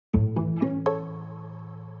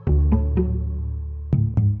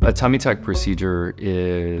A tummy tuck procedure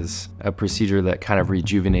is a procedure that kind of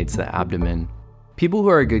rejuvenates the abdomen. People who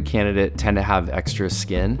are a good candidate tend to have extra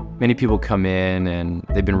skin. Many people come in and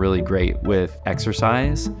they've been really great with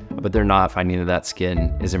exercise, but they're not finding that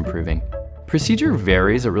skin is improving. Procedure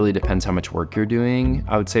varies. It really depends how much work you're doing.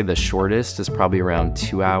 I would say the shortest is probably around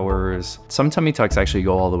 2 hours. Some tummy tucks actually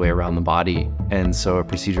go all the way around the body. And so a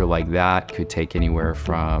procedure like that could take anywhere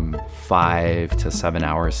from 5 to 7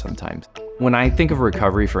 hours sometimes. When I think of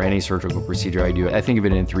recovery for any surgical procedure I think of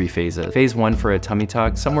it in 3 phases. Phase 1 for a tummy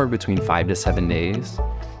tuck, somewhere between 5 to 7 days.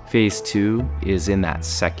 Phase 2 is in that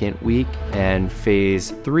second week. And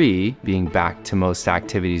phase 3, being back to most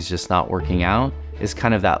activities, just not working out, is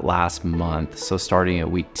kind of that last month. So starting at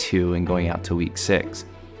week 2 and going out to week 6.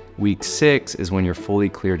 Week 6 is when you're fully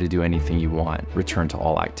clear to do anything you want, return to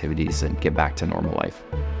all activities and get back to normal life.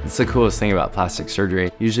 It's the coolest thing about plastic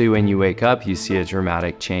surgery. Usually when you wake up, you see a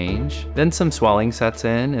dramatic change. Then some swelling sets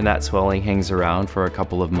in, and that swelling hangs around for a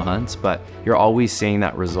couple of months, but you're always seeing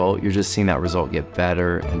that result. You're just seeing that result get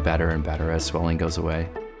better and better and better as swelling goes away.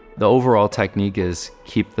 The overall technique is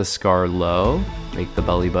keep the scar low, make the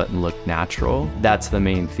belly button look natural. That's the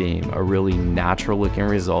main theme, a really natural looking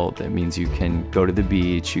result. That means you can go to the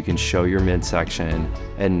beach, you can show your midsection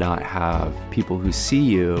and not have people who see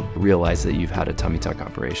you realize that you've had a tummy tuck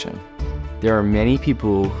operation. There are many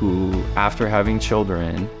people who, after having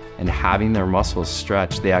children and having their muscles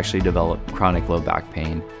stretched, they actually develop chronic low back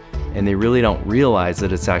pain. And they really don't realize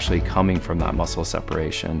that it's actually coming from that muscle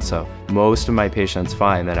separation. So most of my patients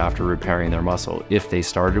find that after repairing their muscle, if they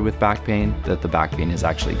started with back pain, that the back pain is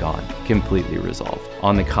actually gone, completely resolved.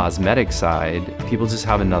 On the cosmetic side, people just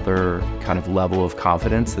have another kind of level of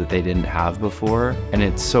confidence that they didn't have before. And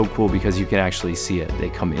it's so cool because you can actually see it. They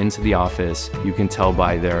come into the office, you can tell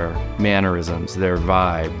by their mannerisms, their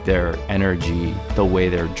vibe, their energy, the way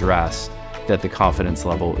they're dressed, that the confidence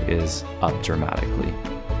level is up dramatically.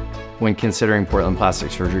 When considering Portland Plastic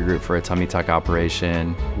Surgery Group for a tummy tuck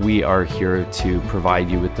operation, we are here to provide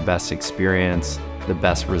you with the best experience, the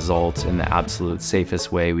best results in the absolute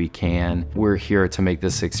safest way we can. We're here to make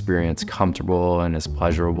this experience comfortable and as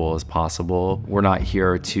pleasurable as possible. We're not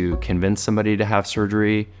here to convince somebody to have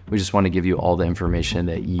surgery. We just want to give you all the information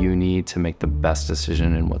that you need to make the best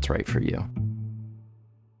decision in what's right for you.